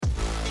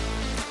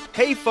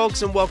Hey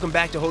folks, and welcome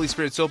back to Holy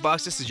Spirit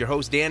Soapbox. This is your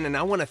host Dan, and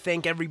I want to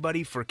thank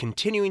everybody for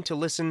continuing to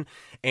listen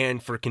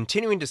and for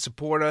continuing to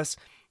support us.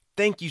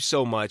 Thank you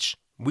so much.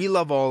 We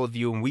love all of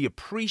you, and we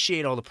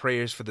appreciate all the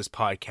prayers for this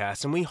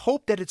podcast, and we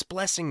hope that it's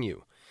blessing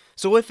you.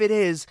 So if it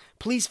is,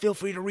 please feel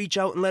free to reach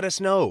out and let us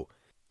know.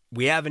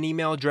 We have an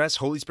email address,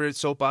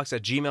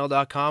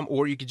 holyspiritsoapbox@gmail.com,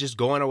 or you could just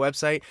go on our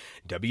website,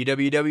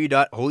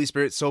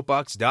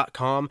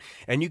 www.holyspiritsoapbox.com,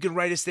 and you can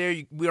write us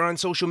there. We're on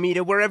social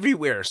media. We're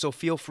everywhere, so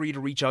feel free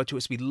to reach out to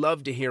us. We'd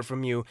love to hear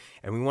from you,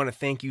 and we want to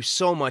thank you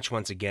so much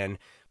once again.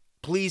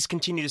 Please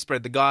continue to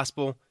spread the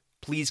gospel.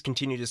 Please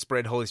continue to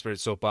spread Holy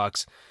Spirit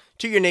Soapbox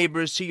to your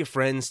neighbors, to your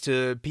friends,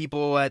 to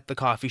people at the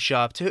coffee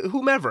shop, to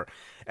whomever,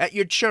 at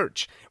your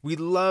church. We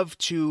love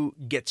to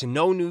get to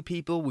know new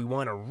people. We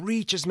want to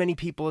reach as many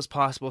people as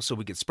possible so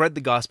we can spread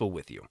the gospel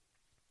with you.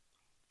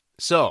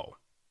 So,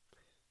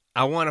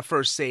 I want to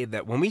first say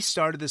that when we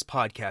started this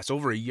podcast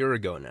over a year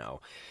ago now,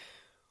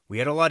 we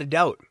had a lot of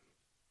doubt.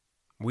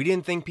 We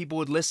didn't think people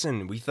would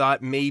listen. We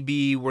thought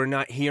maybe we're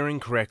not hearing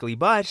correctly,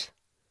 but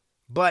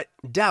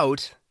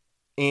doubt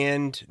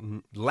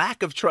and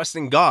lack of trust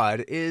in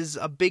God is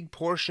a big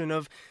portion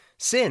of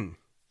sin.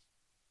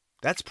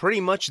 That's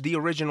pretty much the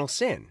original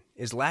sin,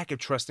 is lack of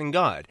trust in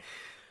God.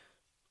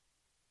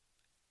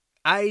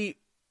 I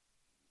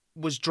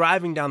was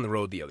driving down the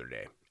road the other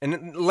day,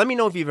 and let me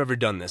know if you've ever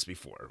done this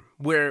before,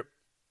 where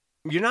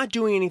you're not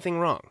doing anything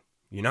wrong.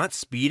 You're not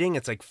speeding.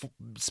 It's like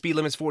speed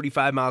limit's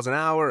 45 miles an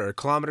hour or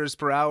kilometers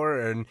per hour,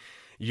 and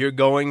you're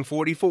going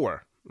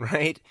 44,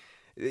 right?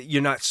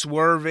 You're not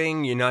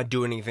swerving, you're not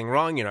doing anything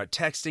wrong, you're not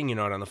texting, you're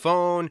not on the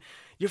phone,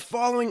 you're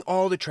following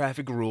all the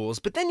traffic rules,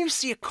 but then you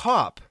see a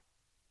cop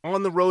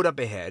on the road up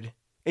ahead,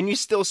 and you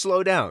still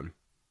slow down.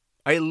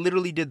 I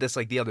literally did this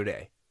like the other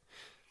day.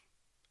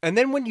 And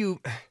then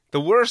the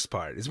worst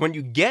part is when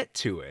you get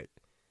to it,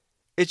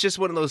 it's just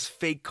one of those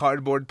fake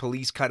cardboard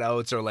police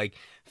cutouts or like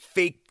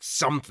fake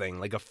something,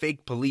 like a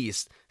fake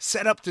police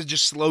set up to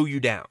just slow you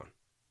down.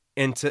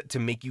 And to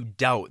make you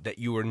doubt that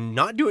you were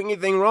not doing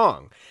anything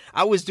wrong.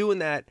 I was doing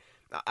that.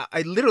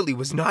 I literally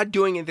was not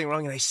doing anything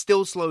wrong, and I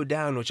still slowed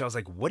down, which I was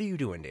like, what are you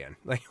doing, Dan?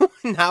 Like,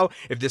 now,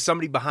 if there's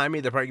somebody behind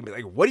me, they're probably going to be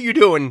like, what are you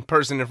doing,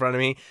 person in front of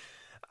me?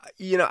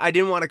 You know, I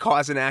didn't want to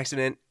cause an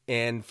accident,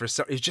 and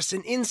it's just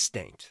an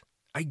instinct.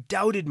 I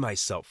doubted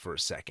myself for a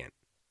second.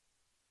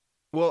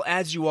 Well,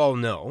 as you all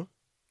know,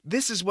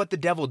 this is what the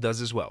devil does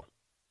as well.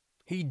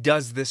 He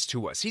does this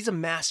to us. He's a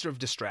master of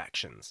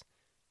distractions.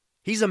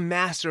 He's a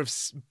master of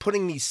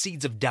putting these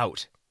seeds of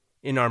doubt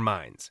in our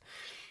minds.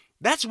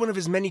 That's one of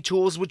his many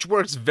tools, which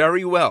works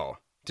very well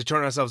to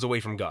turn ourselves away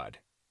from God.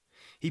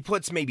 He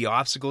puts maybe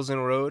obstacles in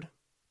the road,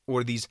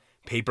 or these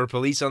paper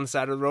police on the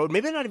side of the road.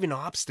 Maybe they're not even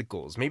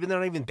obstacles. Maybe they're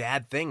not even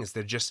bad things.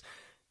 They're just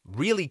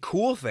really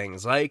cool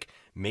things, like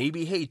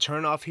maybe, hey,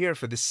 turn off here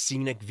for this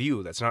scenic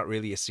view. That's not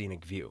really a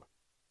scenic view.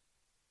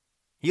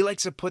 He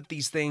likes to put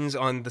these things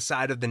on the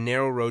side of the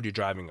narrow road you're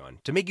driving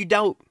on to make you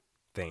doubt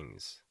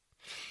things.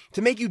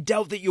 To make you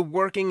doubt that you're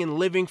working and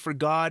living for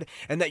God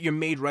and that you're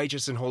made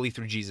righteous and holy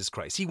through Jesus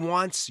Christ. He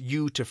wants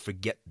you to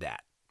forget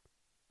that.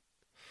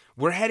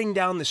 We're heading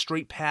down the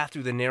straight path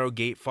through the narrow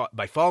gate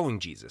by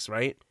following Jesus,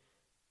 right?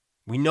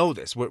 We know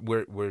this.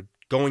 We're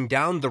going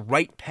down the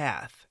right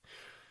path,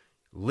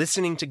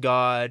 listening to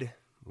God,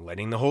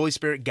 letting the Holy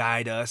Spirit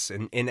guide us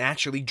and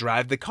actually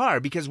drive the car,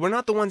 because we're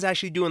not the ones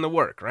actually doing the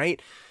work,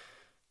 right?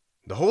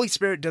 The Holy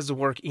Spirit does the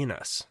work in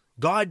us.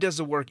 God does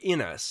the work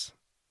in us.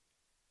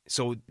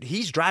 So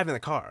he's driving the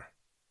car,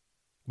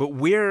 but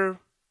we're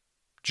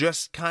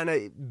just kind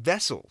of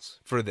vessels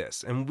for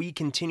this. And we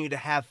continue to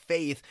have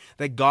faith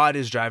that God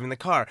is driving the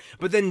car.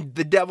 But then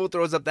the devil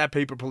throws up that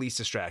paper police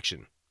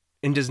distraction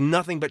and does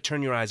nothing but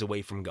turn your eyes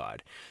away from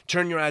God.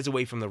 Turn your eyes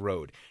away from the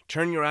road.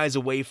 Turn your eyes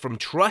away from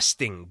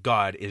trusting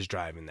God is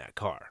driving that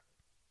car.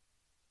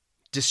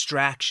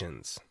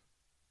 Distractions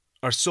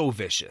are so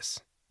vicious,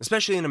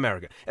 especially in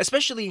America.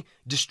 Especially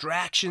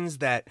distractions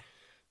that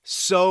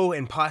sow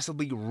and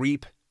possibly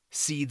reap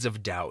seeds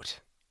of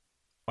doubt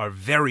are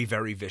very,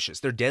 very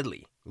vicious. They're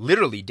deadly,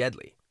 literally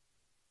deadly.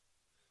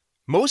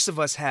 Most of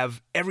us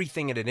have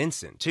everything at an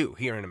instant, too,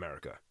 here in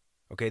America.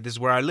 Okay, this is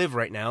where I live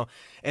right now,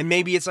 and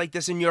maybe it's like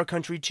this in your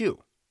country, too,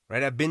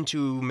 right? I've been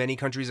to many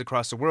countries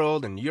across the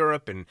world, and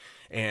Europe, and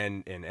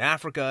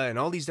Africa, and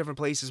all these different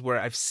places where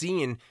I've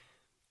seen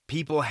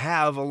people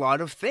have a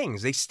lot of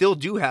things. They still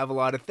do have a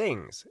lot of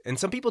things, and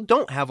some people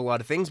don't have a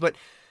lot of things, but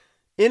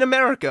in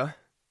America,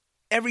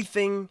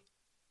 everything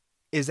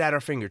is at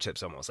our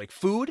fingertips almost. Like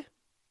food,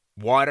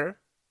 water,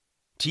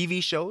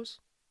 TV shows,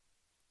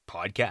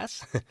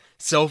 podcasts,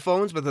 cell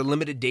phones with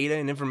unlimited data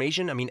and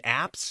information. I mean,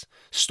 apps,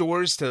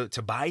 stores to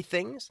buy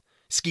things,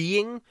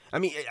 skiing. I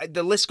mean,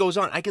 the list goes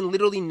on. I can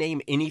literally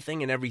name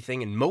anything and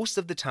everything. And most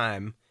of the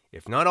time,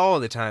 if not all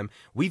of the time,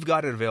 we've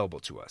got it available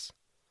to us.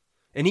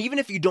 And even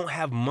if you don't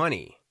have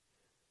money,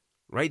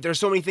 right, there are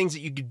so many things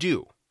that you could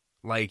do,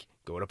 like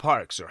go to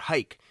parks or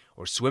hike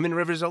or swim in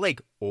rivers or lake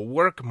or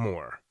work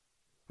more.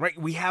 Right?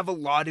 We have a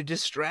lot of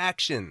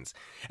distractions.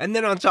 And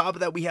then on top of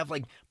that, we have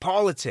like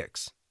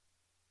politics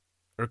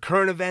or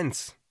current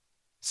events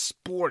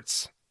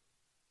sports.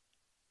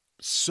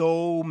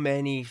 So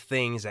many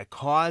things that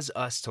cause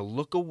us to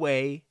look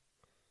away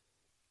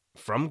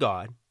from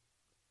God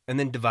and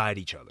then divide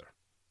each other.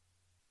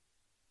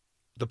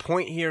 The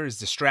point here is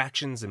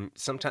distractions and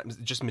sometimes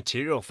just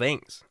material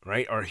things,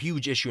 right, are a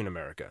huge issue in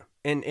America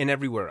and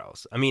everywhere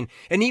else. I mean,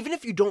 and even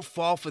if you don't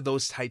fall for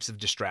those types of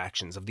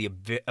distractions, of the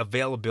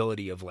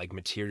availability of like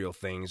material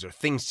things or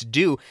things to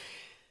do,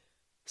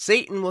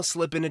 Satan will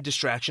slip in a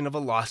distraction of a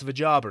loss of a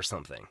job or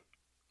something,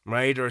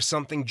 right, or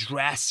something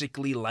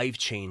drastically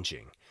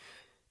life-changing.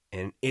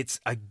 And it's,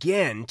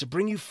 again, to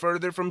bring you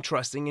further from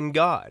trusting in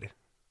God.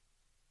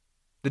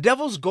 The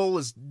devil's goal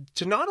is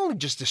to not only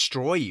just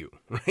destroy you,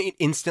 right,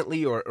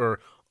 instantly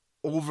or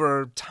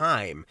over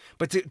time,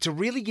 but to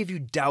really give you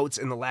doubts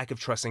and the lack of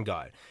trust in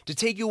God, to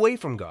take you away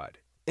from God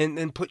and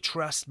then put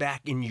trust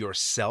back in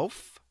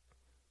yourself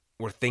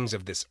or things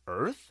of this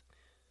earth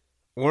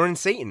or in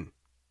Satan.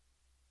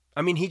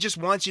 I mean, he just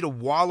wants you to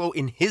wallow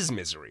in his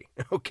misery,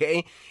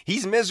 okay?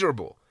 He's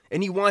miserable,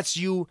 and he wants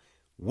you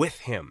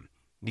with him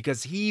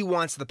because he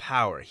wants the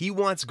power. He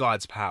wants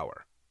God's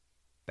power.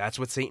 That's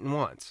what Satan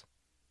wants.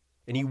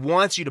 And he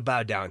wants you to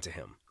bow down to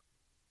him.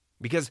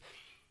 Because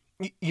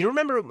you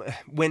remember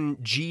when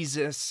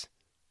Jesus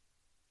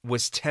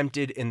was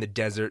tempted in the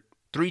desert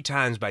 3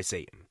 times by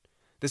Satan?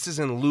 This is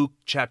in Luke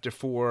chapter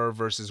 4,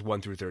 verses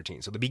 1 through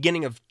 13. So the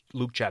beginning of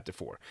Luke chapter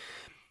 4.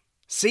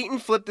 Satan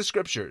flipped the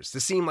scriptures to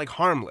seem like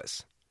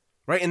harmless,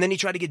 right? And then he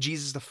tried to get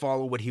Jesus to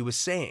follow what he was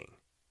saying.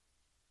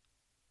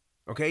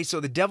 Okay, so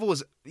the devil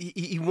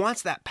he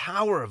wants that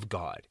power of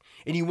God.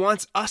 And he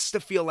wants us to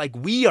feel like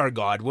we are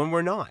God when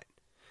we're not.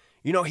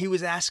 You know, he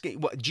was asking,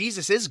 well,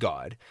 Jesus is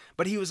God,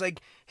 but he was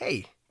like,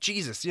 hey,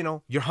 Jesus, you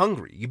know, you're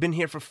hungry. You've been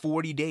here for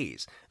 40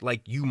 days.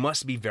 Like, you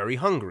must be very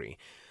hungry.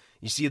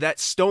 You see that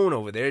stone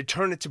over there?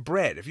 Turn it to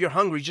bread. If you're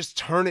hungry, just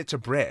turn it to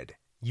bread.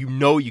 You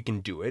know you can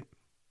do it.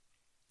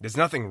 There's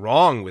nothing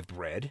wrong with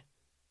bread.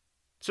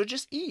 So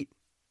just eat.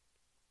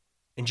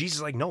 And Jesus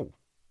is like, no.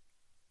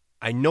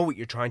 I know what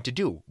you're trying to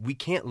do. We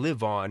can't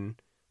live on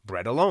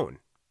bread alone.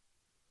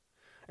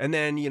 And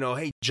then, you know,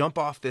 hey, jump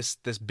off this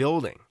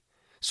building,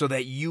 so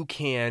that you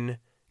can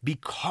be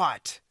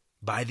caught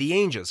by the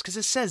angels. Because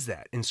it says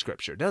that in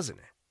Scripture, doesn't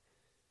it?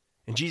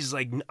 And Jesus is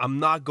like,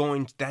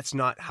 that's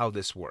not how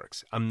this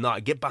works.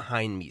 Get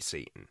behind me,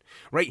 Satan.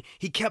 Right?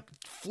 He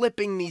kept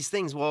flipping these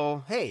things.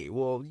 Well, hey,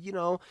 you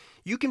know,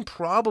 you can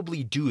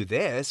probably do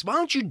this. Why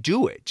don't you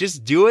do it?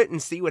 Just do it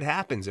and see what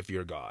happens if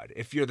you're God,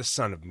 if you're the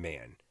Son of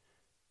Man.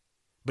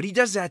 But he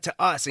does that to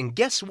us, and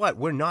guess what?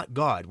 We're not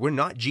God. We're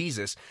not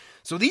Jesus.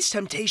 So these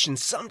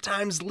temptations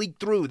sometimes leak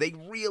through. They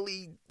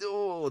really,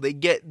 they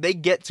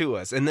get to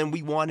us, and then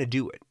we want to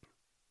do it.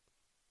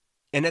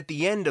 And at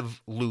the end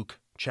of Luke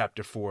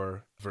chapter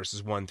 4,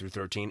 verses 1 through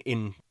 13,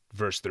 in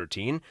verse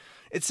 13,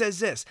 it says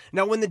this: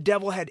 Now when the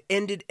devil had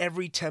ended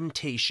every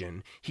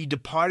temptation, he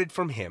departed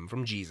from him,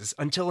 from Jesus,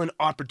 until an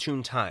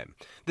opportune time.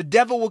 The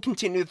devil will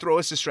continue to throw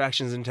us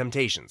distractions and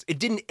temptations. It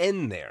didn't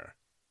end there.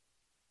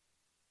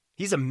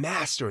 He's a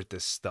master at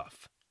this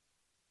stuff.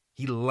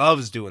 He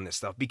loves doing this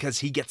stuff because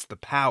he gets the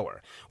power.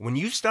 When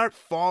you start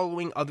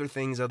following other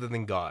things other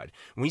than God,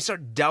 when you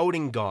start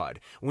doubting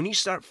God, when you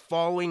start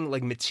following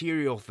like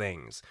material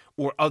things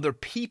or other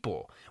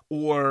people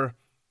or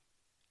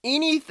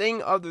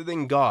anything other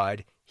than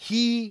God,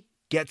 he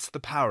gets the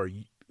power.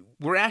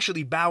 We're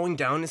actually bowing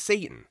down to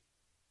Satan.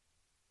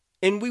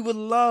 And we would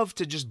love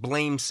to just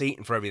blame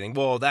Satan for everything.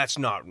 Well, that's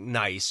not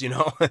nice, you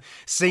know.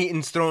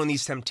 Satan's throwing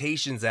these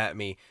temptations at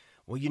me.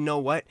 Well, you know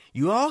what?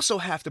 You also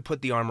have to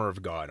put the armor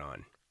of God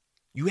on.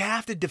 You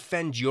have to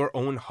defend your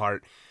own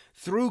heart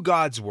through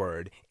God's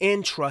word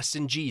and trust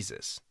in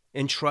Jesus.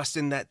 And trust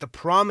in that the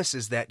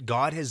promises that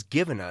God has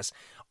given us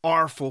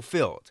are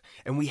fulfilled.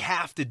 And we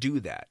have to do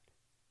that,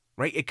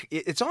 right?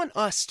 It's on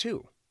us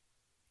too.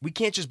 We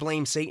can't just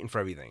blame Satan for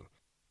everything.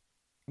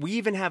 We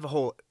even have a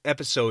whole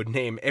episode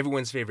named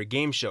Everyone's Favorite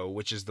Game Show,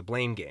 which is the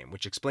blame game,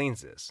 which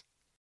explains this,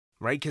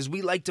 right? Because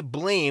we like to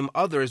blame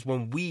others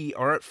when we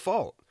are at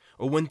fault.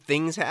 Or when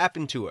things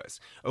happen to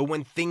us, or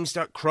when things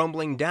start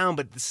crumbling down,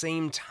 but at the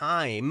same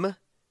time,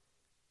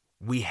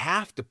 we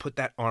have to put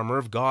that armor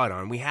of God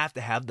on. We have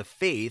to have the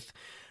faith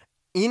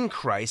in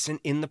Christ and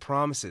in the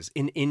promises,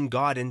 in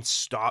God, and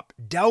stop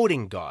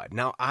doubting God.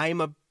 Now,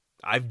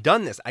 I've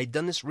done this. I've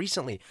done this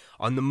recently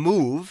on the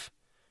move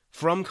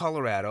from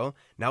Colorado.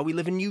 Now we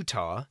live in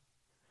Utah.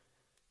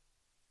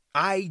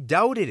 I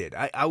doubted it.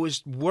 I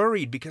was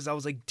worried because I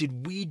was like,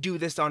 did we do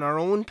this on our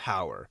own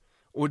power?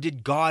 Or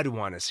did God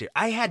want us here?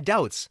 I had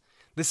doubts,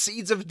 the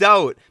seeds of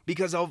doubt,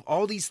 because of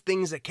all these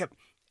things that kept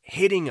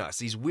hitting us,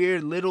 these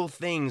weird little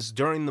things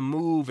during the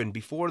move and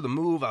before the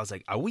move. I was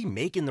like, are we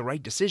making the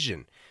right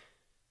decision?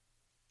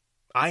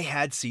 I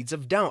had seeds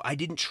of doubt. I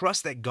didn't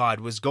trust that God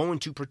was going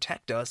to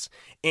protect us.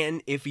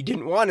 And if he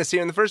didn't want us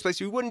here in the first place,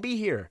 we wouldn't be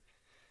here.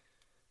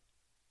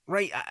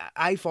 Right?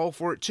 I fall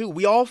for it too.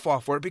 We all fall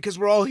for it because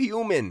we're all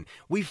human.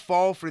 We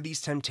fall for these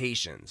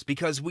temptations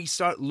because we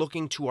start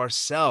looking to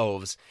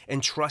ourselves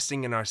and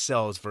trusting in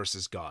ourselves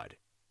versus God.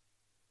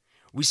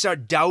 We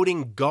start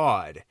doubting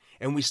God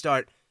and we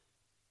start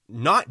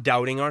not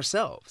doubting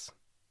ourselves.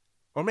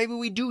 Or maybe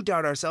we do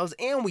doubt ourselves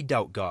and we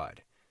doubt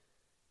God.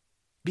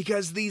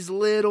 Because these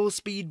little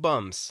speed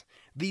bumps,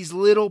 these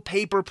little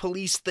paper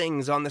police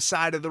things on the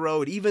side of the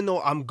road, even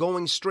though I'm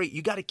going straight,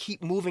 you got to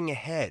keep moving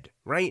ahead,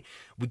 right?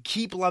 We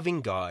keep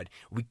loving God.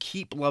 We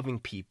keep loving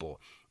people.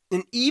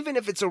 And even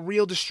if it's a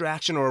real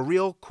distraction or a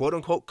real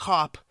quote-unquote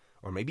cop,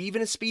 or maybe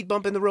even a speed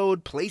bump in the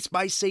road placed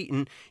by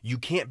Satan, you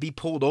can't be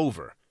pulled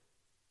over.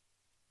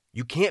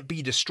 You can't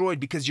be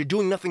destroyed because you're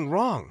doing nothing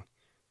wrong.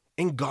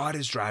 And God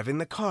is driving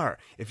the car.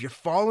 If you're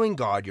following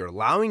God, you're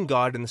allowing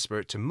God and the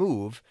Spirit to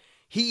move,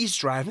 He's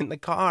driving the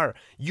car.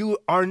 You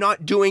are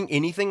not doing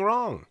anything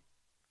wrong.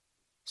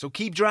 So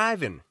keep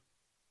driving.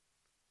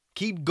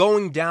 Keep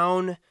going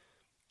down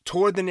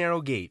toward the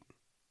narrow gate.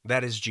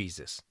 That is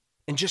Jesus.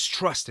 And just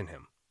trust in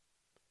Him.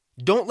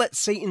 Don't let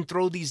Satan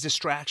throw these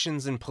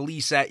distractions and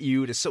police at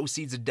you to sow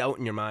seeds of doubt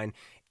in your mind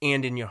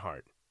and in your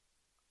heart.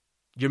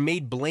 You're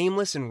made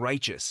blameless and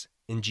righteous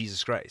in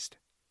Jesus Christ.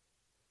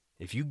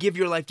 If you give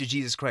your life to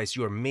Jesus Christ,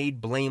 you are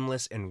made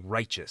blameless and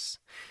righteous.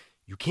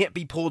 You can't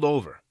be pulled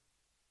over.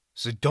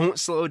 So don't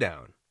slow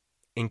down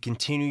and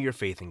continue your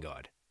faith in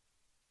God.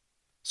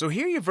 So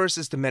here are your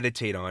verses to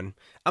meditate on.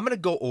 I'm going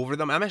to go over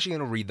them. I'm actually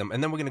going to read them,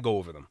 and then we're going to go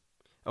over them.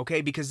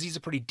 Okay? Because these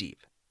are pretty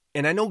deep.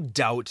 And I know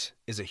doubt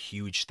is a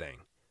huge thing.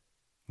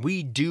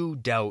 We do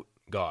doubt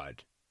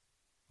God.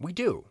 We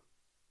do.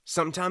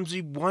 Sometimes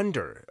we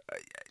wonder,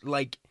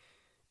 like,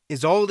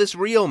 is all this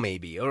real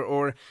maybe?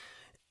 Or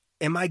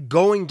am I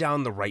going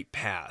down the right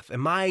path?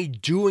 Am I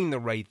doing the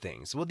right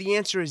things? Well, the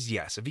answer is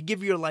yes. If you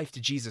give your life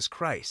to Jesus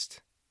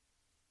Christ,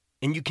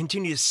 and you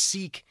continue to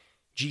seek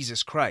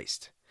Jesus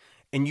Christ,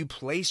 and you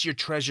place your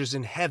treasures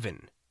in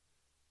heaven,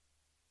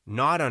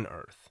 not on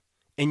earth,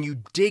 and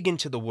you dig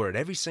into the Word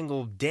every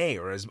single day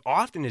or as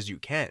often as you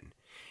can,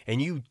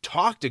 and you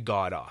talk to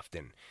God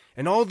often,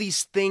 and all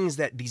these things,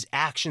 these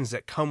actions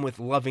that come with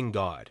loving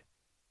God,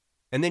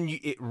 and then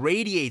it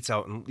radiates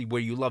out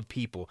where you love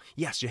people,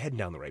 yes, you're heading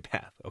down the right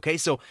path, okay?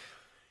 So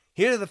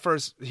here are the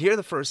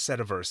first set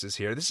of verses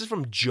here. This is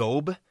from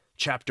Job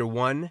chapter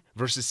 1,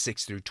 verses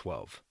 6 through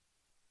 12.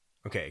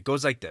 Okay, it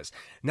goes like this.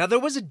 Now there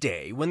was a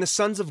day when the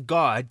sons of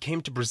God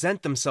came to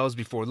present themselves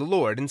before the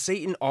Lord, and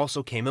Satan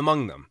also came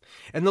among them.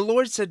 And the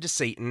Lord said to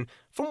Satan,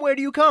 "From where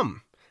do you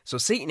come?" So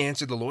Satan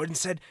answered the Lord and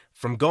said,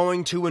 "From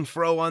going to and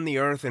fro on the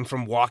earth and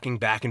from walking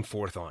back and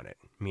forth on it,"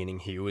 meaning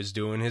he was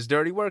doing his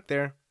dirty work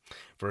there.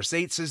 Verse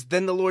 8 says,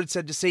 "Then the Lord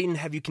said to Satan,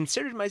 have you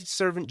considered my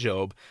servant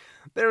Job?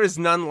 There is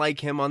none like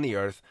him on the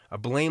earth, a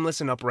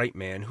blameless and upright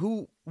man,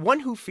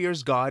 one who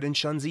fears God and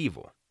shuns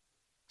evil."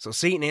 So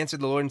Satan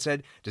answered the Lord and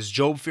said, "Does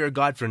Job fear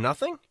God for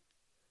nothing?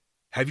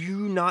 Have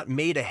you not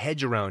made a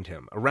hedge around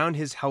him, around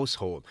his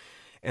household,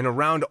 and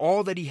around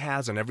all that he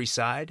has on every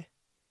side?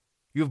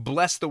 You have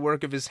blessed the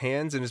work of his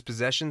hands and his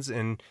possessions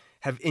and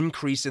have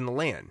increased in the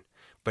land.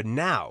 But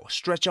now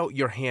stretch out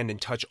your hand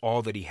and touch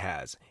all that he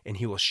has, and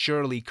he will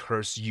surely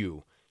curse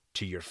you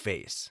to your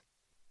face."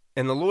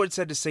 And the Lord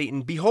said to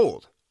Satan,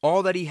 "Behold,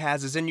 all that he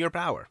has is in your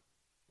power.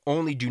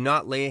 Only do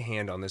not lay a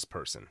hand on this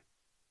person."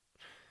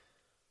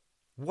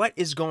 What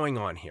is going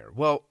on here?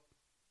 Well,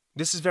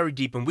 this is very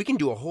deep, and we can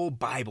do a whole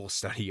Bible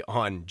study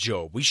on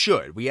Job. We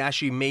should. We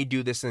actually may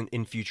do this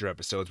in future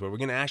episodes where we're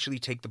going to actually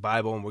take the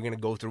Bible and we're going to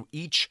go through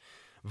each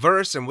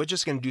verse, and we're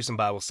just going to do some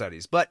Bible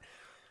studies. But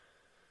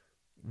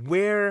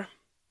where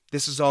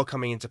this is all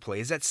coming into play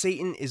is that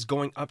Satan is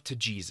going up to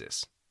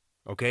Jesus.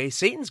 Okay?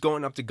 Satan's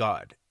going up to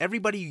God.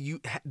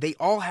 They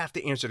all have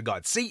to answer to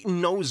God.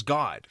 Satan knows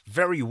God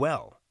very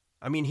well.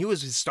 I mean, he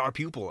was his star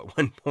pupil at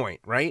one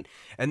point, right?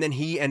 And then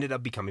he ended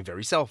up becoming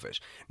very selfish.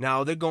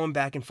 Now they're going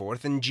back and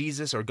forth, and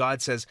Jesus or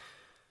God says,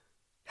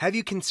 "Have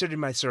you considered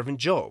my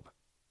servant Job?"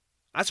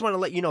 I just want to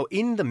let you know,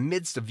 in the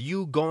midst of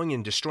you going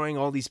and destroying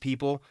all these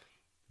people,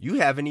 you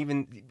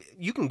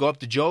can go up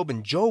to Job,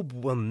 and Job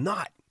will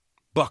not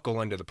buckle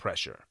under the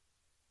pressure.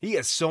 He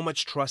has so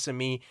much trust in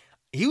me.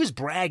 He was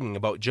bragging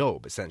about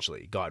Job,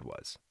 essentially, God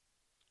was.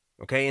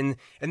 Okay, and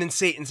then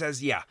Satan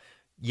says, yeah,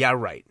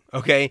 right.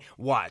 Okay,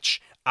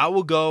 watch. I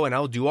will go and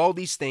I'll do all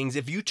these things.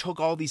 If you took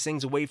all these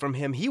things away from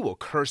him, he will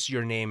curse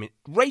your name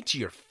right to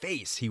your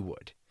face, he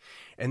would.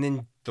 And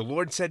then the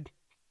Lord said,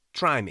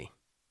 "Try me.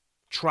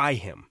 Try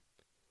him.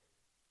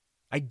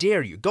 I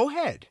dare you. Go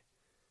ahead.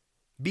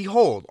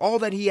 Behold, all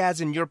that he has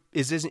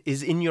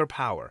is in your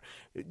power.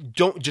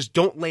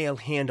 Don't lay a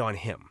hand on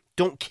him.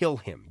 Don't kill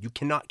him. You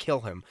cannot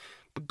kill him.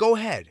 But go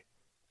ahead.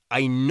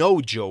 I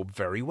know Job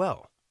very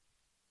well."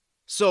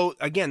 So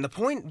again, the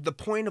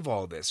point of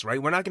all this,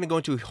 right? We're not going to go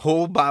into a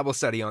whole Bible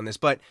study on this,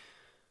 but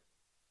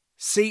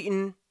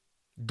Satan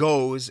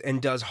goes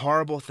and does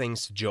horrible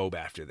things to Job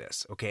after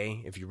this,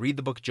 okay? If you read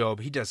the book of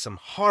Job, he does some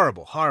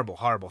horrible, horrible,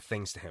 horrible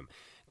things to him.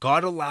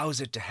 God allows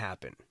it to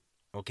happen,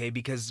 okay?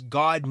 Because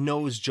God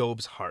knows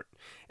Job's heart,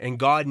 and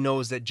God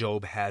knows that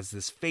Job has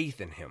this faith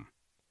in him.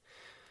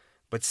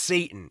 But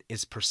Satan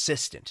is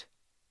persistent.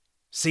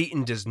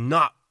 Satan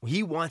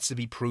he wants to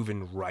be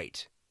proven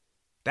right.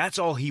 That's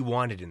all he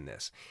wanted in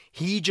this.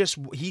 He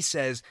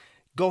says,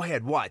 Go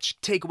ahead, watch.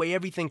 Take away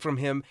everything from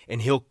him,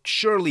 and he'll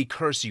surely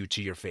curse you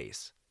to your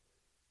face.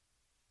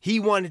 He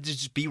wanted to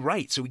just be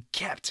right, so he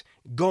kept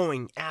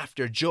going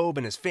after Job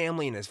and his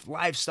family and his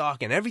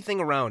livestock and everything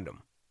around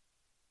him.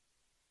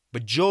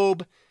 But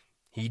Job,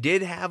 he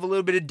did have a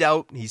little bit of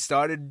doubt. He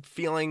started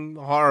feeling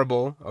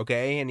horrible,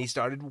 okay, and he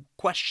started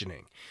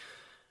questioning.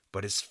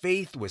 But his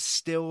faith was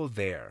still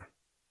there.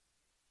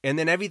 And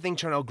then everything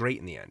turned out great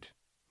in the end,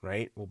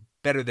 right? Well,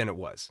 better than it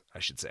was, I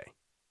should say.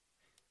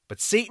 But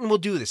Satan will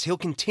do this. He'll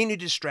continue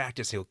to distract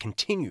us. He'll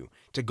continue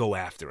to go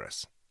after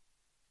us.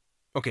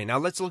 Okay, now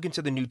let's look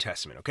into the New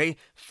Testament, okay?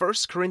 1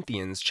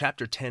 Corinthians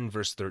chapter 10,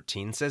 verse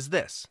 13 says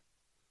this: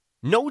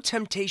 "No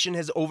temptation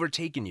has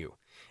overtaken you,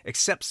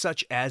 except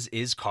such as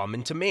is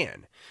common to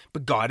man.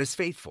 But God is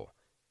faithful,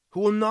 who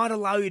will not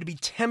allow you to be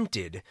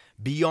tempted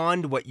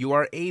beyond what you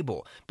are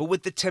able, but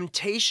with the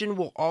temptation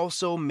will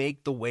also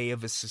make the way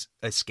of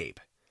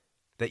escape,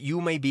 that you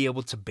may be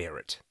able to bear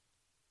it."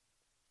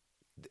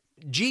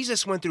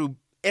 Jesus went through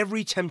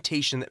every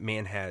temptation that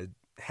man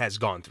has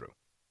gone through.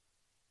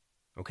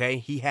 Okay?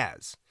 He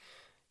has.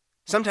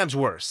 Sometimes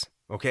worse.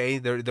 Okay?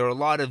 There are a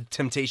lot of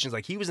temptations.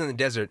 Like, he was in the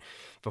desert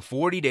for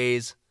 40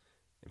 days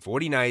and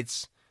 40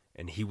 nights,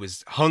 and he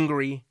was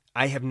hungry.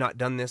 I have not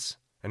done this.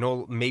 I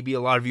know maybe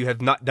a lot of you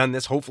have not done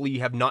this. Hopefully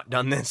you have not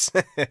done this.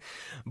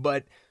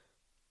 But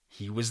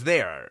he was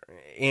there,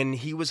 and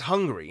he was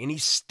hungry, and he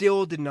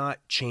still did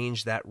not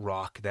change that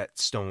rock, that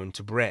stone,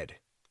 to bread.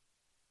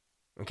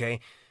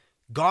 Okay?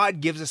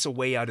 God gives us a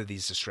way out of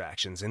these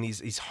distractions and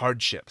these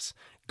hardships.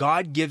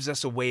 God gives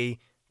us a way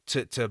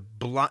to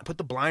put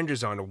the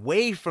blinders on,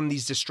 away from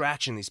these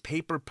distractions, these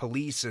paper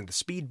police and the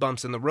speed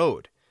bumps in the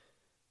road.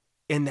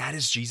 And that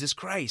is Jesus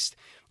Christ.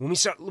 When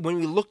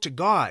we look to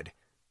God,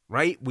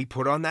 right, we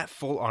put on that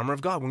full armor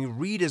of God. When we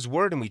read his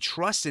word and we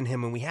trust in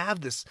him and we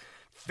have this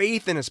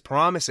faith in his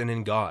promise and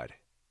in God,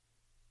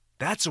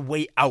 that's a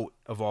way out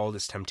of all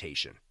this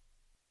temptation.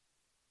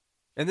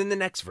 And then the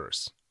next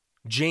verse,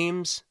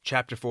 James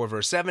chapter 4,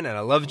 verse 7, and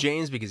I love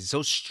James because he's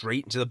so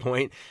straight and to the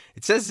point.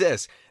 It says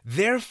this: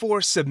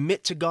 "Therefore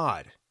submit to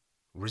God,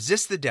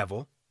 resist the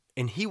devil,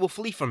 and he will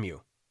flee from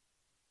you."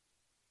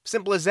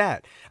 Simple as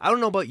that. I don't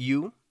know about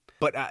you,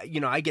 but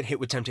I get hit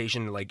with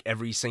temptation like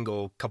every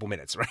single couple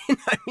minutes, right?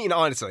 I mean,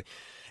 honestly.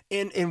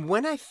 And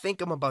when I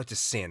think I'm about to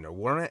sin,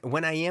 or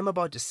when I am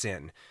about to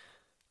sin,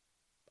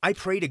 I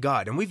pray to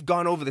God, and we've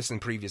gone over this in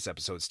previous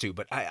episodes too,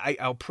 but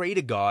I'll pray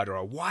to God, or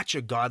I'll watch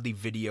a godly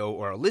video,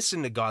 or I'll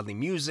listen to godly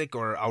music,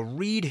 or I'll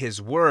read his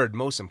word,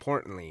 most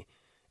importantly,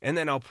 and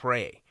then I'll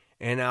pray,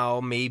 and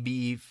I'll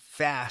maybe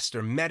fast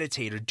or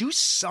meditate or do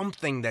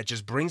something that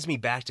just brings me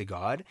back to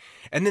God,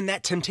 and then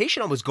that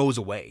temptation almost goes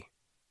away,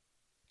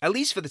 at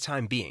least for the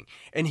time being.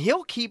 And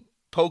he'll keep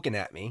poking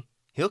at me,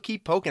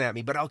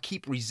 but I'll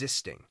keep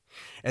resisting.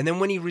 And then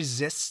when he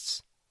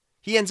resists,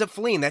 he ends up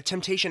fleeing. That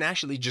temptation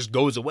actually just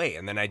goes away,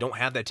 and then I don't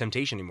have that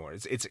temptation anymore.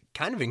 It's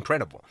kind of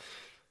incredible.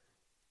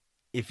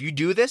 If you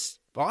do this,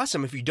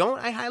 awesome. If you don't,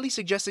 I highly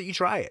suggest that you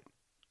try it,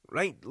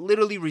 right?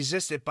 Literally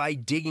resist it by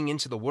digging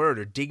into the word,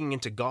 or digging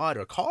into God,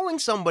 or calling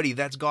somebody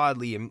that's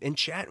godly and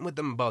chatting with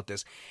them about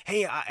this.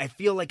 Hey, I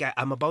feel like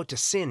I'm about to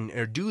sin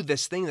or do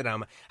this thing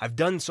that I've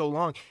done so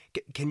long.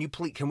 Can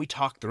we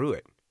talk through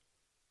it?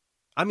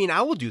 I mean,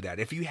 I will do that.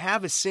 If you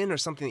have a sin or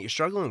something that you're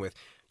struggling with,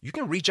 you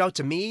can reach out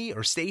to me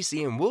or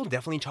Stacy, and we'll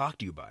definitely talk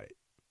to you about it.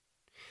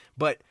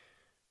 But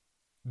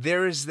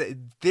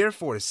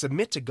therefore,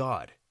 submit to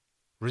God,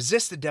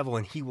 resist the devil,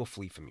 and he will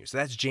flee from you. So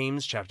that's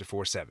James chapter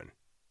 4, 7.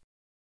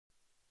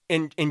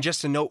 And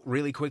just a note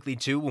really quickly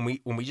too, when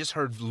we just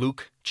heard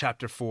Luke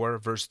chapter 4,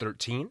 verse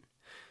 13,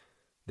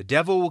 the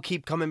devil will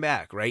keep coming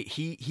back, right?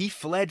 He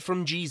fled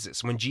from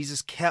Jesus when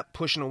Jesus kept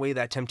pushing away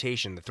that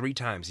temptation the 3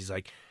 times. He's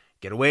like,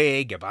 "Get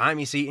away, get behind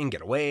me, Satan,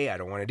 get away. I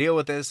don't want to deal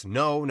with this.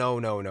 No, no,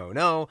 no, no,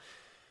 no."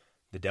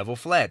 The devil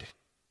fled.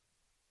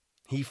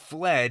 He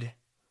fled,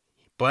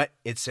 but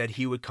it said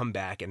he would come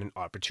back at an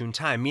opportune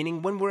time,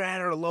 meaning when we're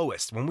at our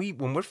lowest, when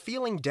we're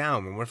feeling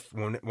down,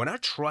 when our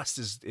trust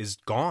is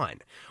gone,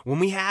 when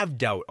we have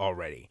doubt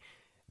already,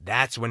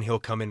 that's when he'll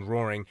come in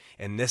roaring.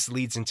 And this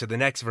leads into the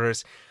next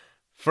verse.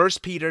 1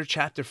 Peter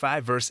chapter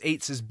 5, verse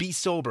 8 says, "Be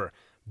sober.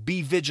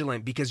 Be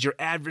vigilant, because your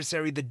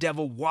adversary, the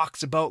devil,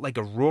 walks about like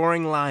a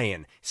roaring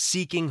lion,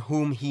 seeking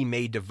whom he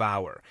may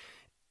devour."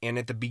 And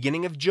at the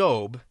beginning of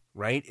Job,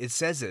 right, it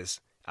says this: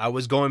 I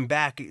was going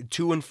back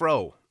to and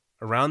fro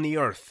around the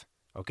earth,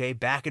 okay,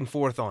 back and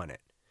forth on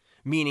it.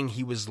 Meaning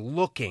he was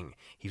looking,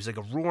 he was like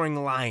a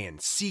roaring lion,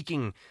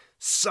 seeking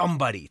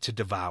somebody to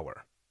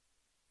devour.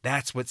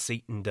 That's what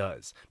Satan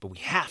does, but we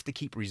have to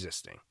keep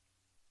resisting.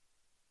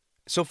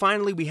 So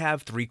finally, we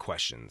have 3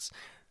 questions.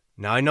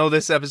 Now, I know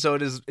this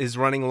episode is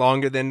running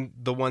longer than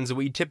the ones that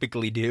we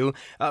typically do,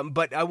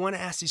 but I want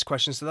to ask these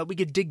questions so that we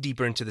could dig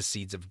deeper into the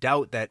seeds of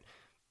doubt that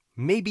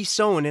may be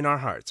sown in our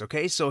hearts,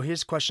 okay? So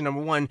here's question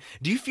number 1.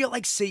 Do you feel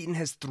like Satan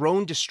has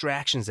thrown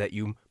distractions at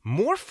you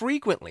more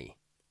frequently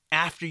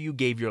after you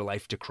gave your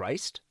life to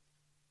Christ?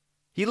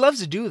 He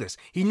loves to do this.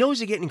 He knows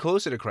you're getting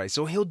closer to Christ,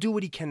 so he'll do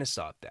what he can to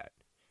stop that.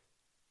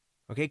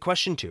 Okay,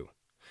 question 2.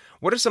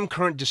 What are some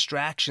current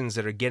distractions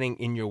that are getting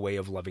in your way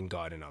of loving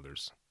God and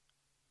others?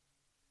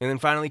 And then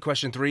finally,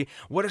 question 3,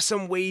 what are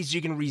some ways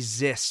you can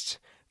resist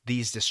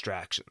these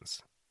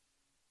distractions?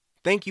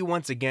 Thank you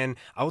once again.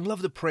 I would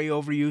love to pray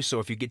over you, so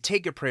if you could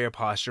take a prayer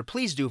posture,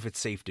 please do if it's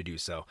safe to do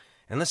so.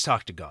 And let's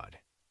talk to God.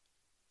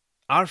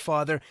 Our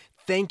Father,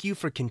 thank you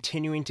for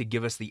continuing to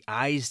give us the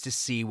eyes to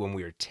see when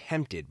we are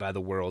tempted by the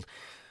world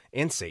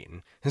and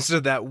Satan, so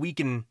that we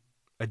can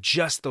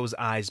adjust those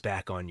eyes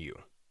back on you.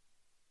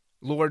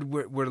 Lord,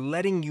 we're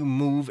letting you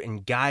move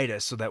and guide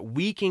us so that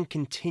we can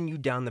continue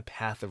down the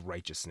path of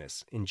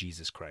righteousness in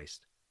Jesus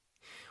Christ.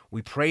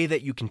 We pray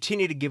that you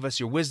continue to give us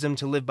your wisdom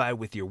to live by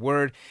with your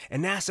word,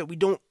 and ask that we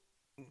don't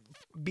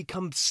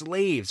become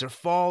slaves or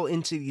fall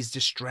into these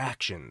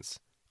distractions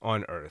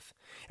on earth.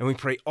 And we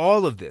pray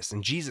all of this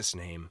in Jesus'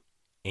 name.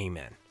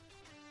 Amen.